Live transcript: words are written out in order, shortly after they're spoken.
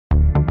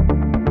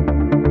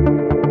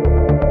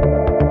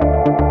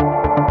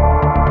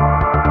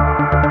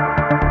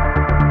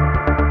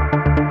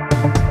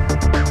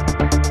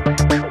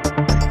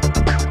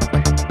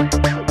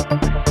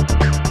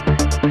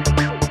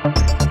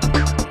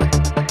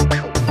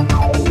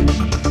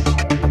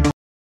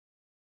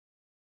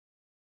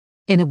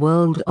In a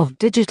world of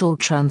digital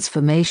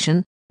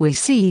transformation, we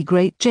see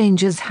great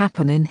changes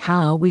happen in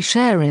how we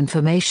share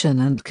information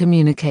and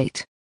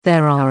communicate.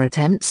 There are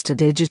attempts to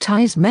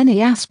digitize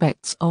many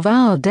aspects of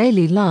our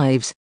daily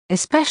lives,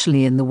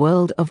 especially in the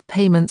world of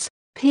payments,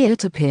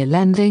 peer-to-peer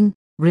lending,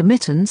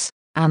 remittance,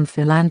 and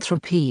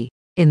philanthropy.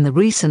 In the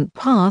recent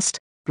past,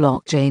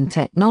 blockchain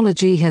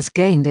technology has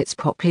gained its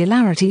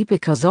popularity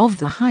because of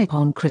the hype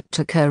on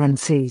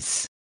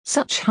cryptocurrencies.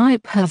 Such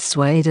hype has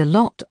swayed a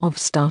lot of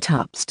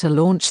startups to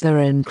launch their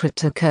own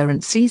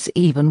cryptocurrencies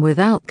even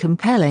without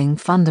compelling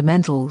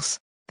fundamentals.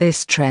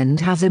 This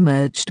trend has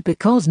emerged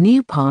because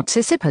new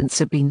participants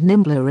have been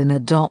nimbler in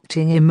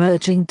adopting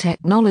emerging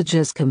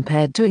technologies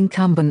compared to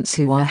incumbents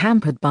who are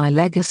hampered by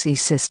legacy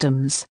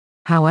systems.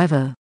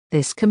 However,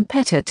 this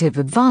competitive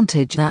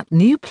advantage that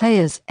new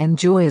players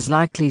enjoy is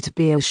likely to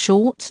be a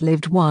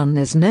short-lived one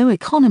as no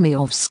economy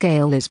of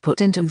scale is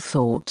put into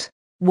thought.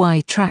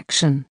 Why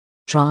Traxion?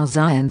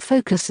 Traxion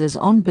focuses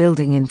on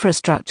building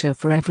infrastructure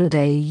for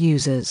everyday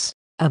users.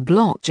 A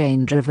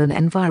blockchain-driven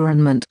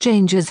environment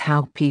changes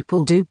how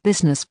people do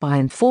business by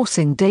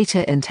enforcing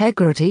data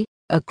integrity,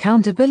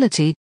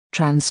 accountability,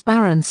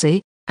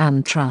 transparency,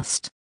 and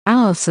trust.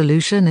 Our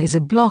solution is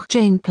a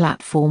blockchain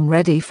platform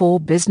ready for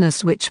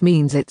business, which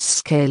means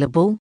it's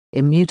scalable,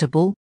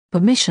 immutable,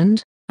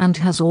 permissioned, and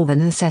has all the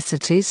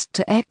necessities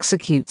to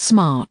execute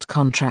smart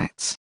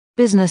contracts.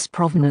 Business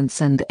provenance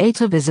and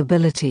data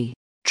visibility.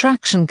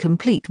 Traxion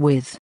complete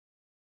with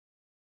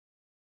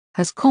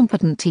has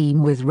competent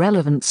team with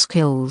relevant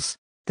skills.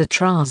 The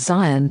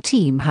Traxion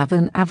team have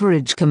an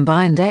average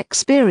combined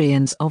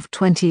experience of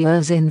 20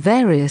 years in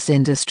various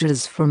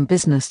industries, from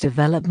business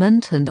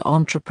development and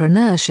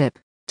entrepreneurship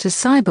to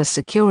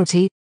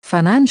cybersecurity,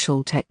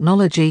 financial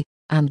technology,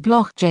 and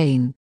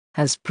blockchain.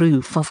 Has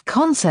proof of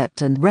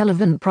concept and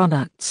relevant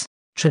products.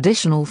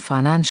 Traditional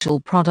financial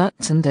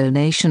products and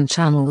donation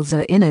channels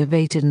are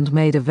innovated and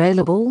made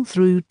available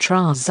through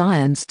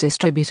Traxion's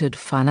distributed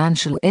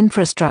financial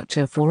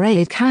infrastructure for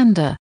aid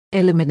candor,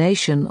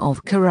 elimination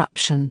of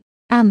corruption,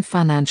 and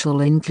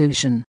financial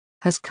inclusion.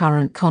 Has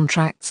current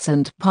contracts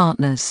and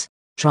partners.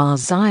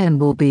 Traxion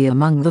will be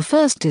among the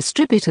first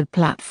distributed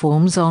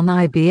platforms on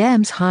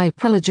IBM's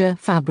Hyperledger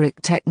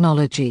Fabric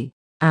technology,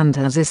 and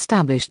has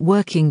established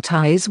working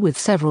ties with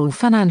several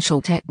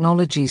financial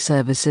technology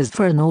services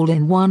for an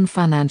all-in-one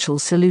financial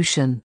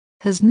solution.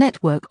 Has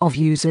network of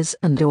users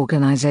and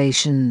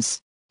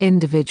organizations,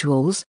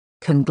 individuals,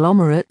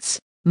 conglomerates,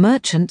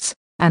 merchants,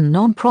 and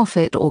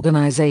non-profit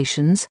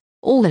organizations,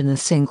 all in a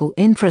single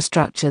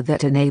infrastructure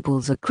that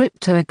enables a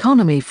crypto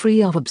economy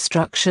free of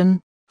obstruction,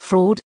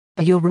 fraud,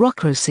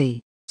 bureaucracy.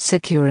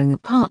 Securing a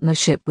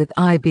partnership with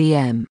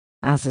IBM.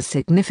 As a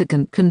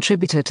significant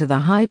contributor to the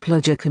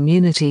Hyperledger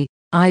community,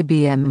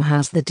 IBM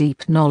has the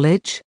deep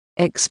knowledge,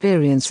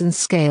 experience and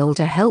scale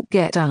to help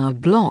get our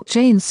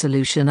blockchain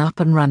solution up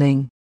and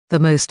running. The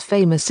most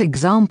famous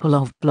example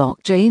of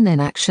blockchain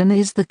in action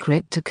is the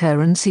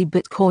cryptocurrency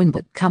Bitcoin,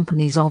 but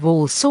companies of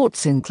all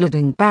sorts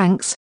including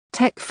banks,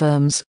 tech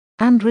firms,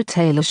 and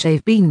retailers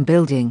have been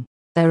building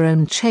their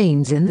own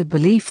chains in the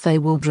belief they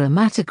will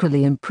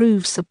dramatically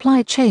improve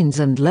supply chains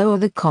and lower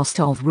the cost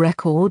of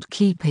record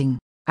keeping.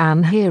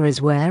 And here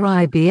is where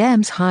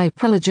IBM's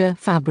Hyperledger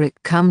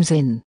Fabric comes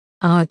in.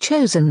 Our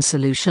chosen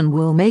solution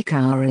will make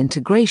our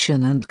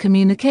integration and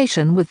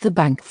communication with the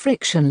bank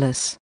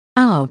frictionless.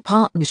 Our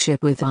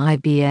partnership with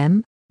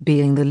IBM,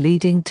 being the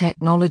leading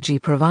technology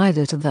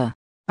provider to the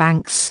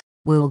banks,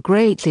 will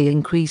greatly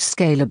increase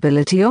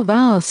scalability of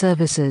our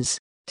services.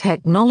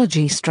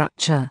 Technology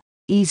structure: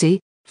 easy,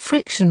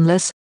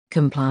 frictionless,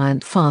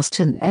 compliant, fast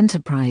and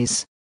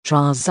enterprise.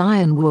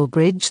 Traxion will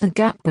bridge the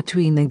gap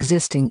between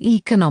existing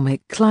economic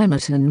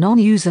climate and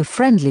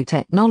non-user-friendly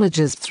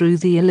technologies through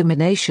the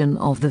elimination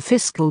of the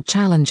fiscal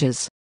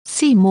challenges.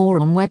 See more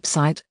on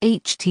website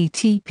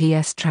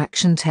https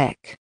Traxion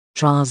Tech.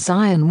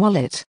 Traxion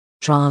Wallet.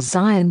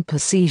 Traxion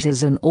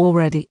possesses an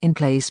already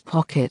in-place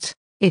pocket.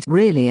 It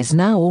really is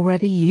now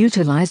already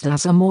utilized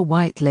as a more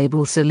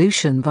white-label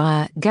solution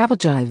via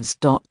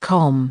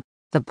gabajives.com.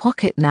 The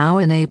Pocket now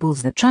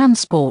enables the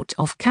transport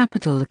of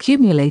capital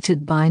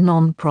accumulated by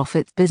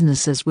non-profit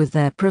businesses with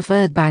their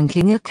preferred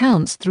banking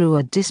accounts through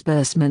a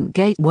disbursement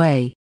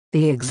gateway.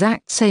 The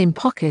exact same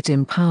Pocket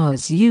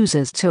empowers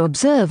users to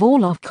observe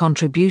all of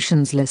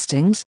contributions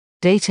listings,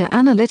 data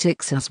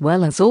analytics as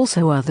well as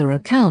also other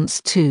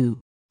accounts too.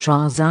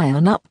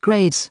 Traxion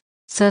upgrades.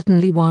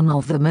 Certainly one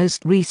of the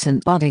most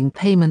recent budding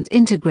payment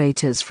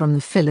integrators from the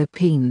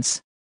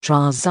Philippines.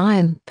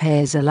 Traxion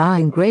Pays,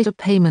 allowing greater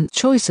payment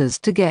choices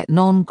to get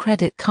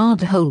non-credit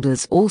card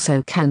holders,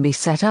 also can be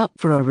set up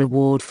for a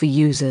reward for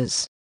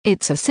users.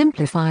 It's a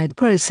simplified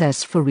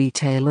process for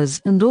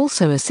retailers and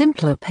also a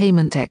simpler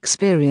payment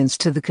experience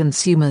to the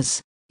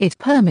consumers. It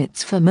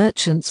permits for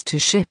merchants to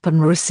ship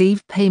and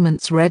receive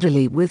payments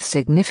readily with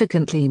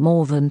significantly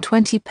more than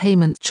 20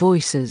 payment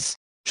choices.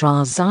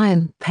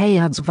 Traxion Pay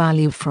adds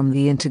value from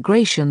the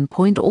integration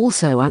point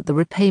also at the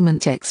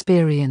repayment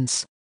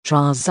experience.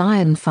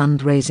 Traxion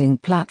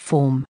fundraising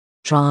platform.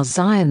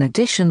 Traxion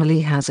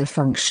additionally has a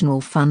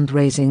functional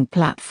fundraising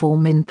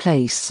platform in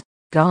place.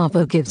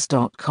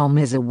 GavaGives.com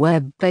is a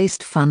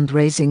web-based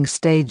fundraising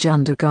stage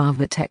under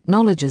Gava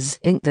Technologies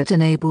Inc. that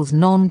enables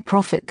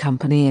non-profit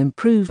companies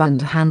improve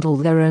and handle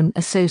their own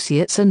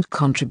associates and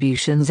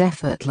contributions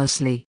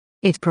effortlessly.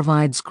 It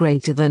provides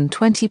greater than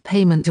 20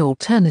 payment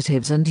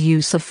alternatives and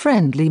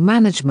user-friendly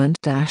management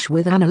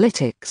with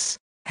analytics,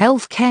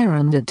 healthcare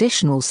and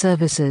additional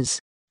services.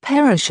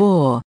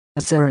 Perishore,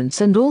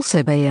 Assurance and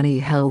also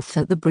Bayani Health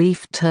at the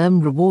brief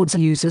term rewards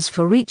users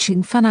for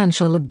reaching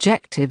financial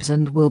objectives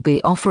and will be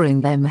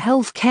offering them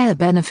healthcare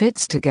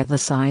benefits together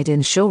side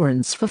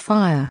insurance for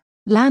fire,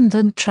 land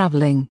and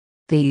traveling.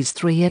 These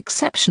three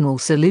exceptional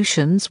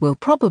solutions will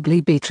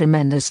probably be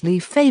tremendously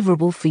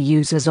favorable for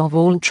users of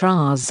all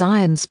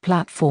Traxion's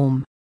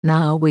platform.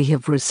 Now we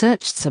have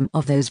researched some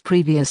of those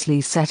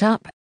previously set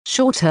up,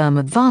 short-term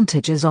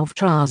advantages of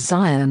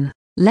Traxion.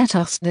 Let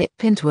us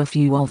dip into a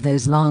few of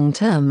those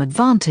long-term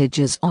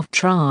advantages of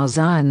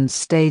Traxion's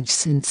stage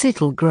since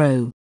it'll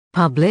grow.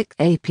 Public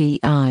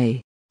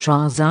API.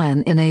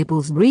 Traxion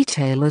enables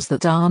retailers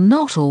that are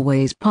not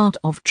always part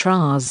of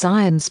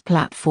Traxion's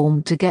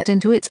platform to get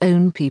into its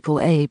own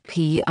people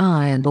API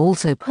and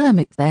also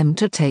permit them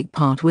to take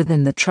part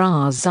within the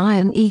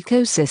Traxion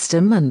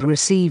ecosystem and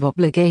receive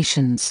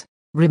obligations,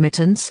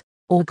 remittance,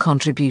 or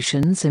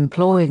contributions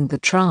employing the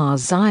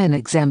Traxion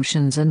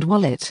exemptions and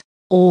wallet.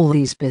 All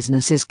these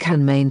businesses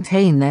can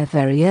maintain their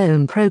very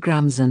own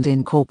programs and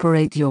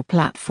incorporate your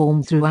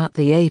platform throughout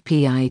the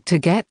API to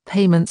get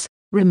payments,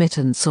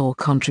 remittance or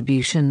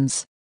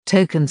contributions.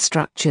 Token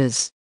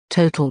structures.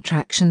 Total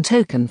Traxion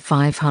token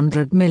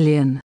 500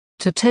 million.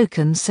 To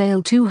token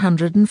sale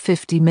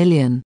 250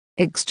 million.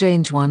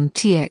 Exchange 1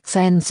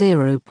 TXN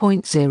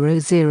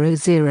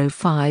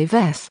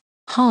 0.0005 ETH.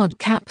 Hard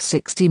cap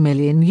 $60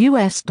 million.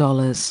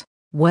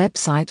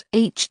 Website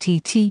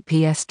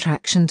https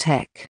Traxion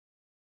Tech.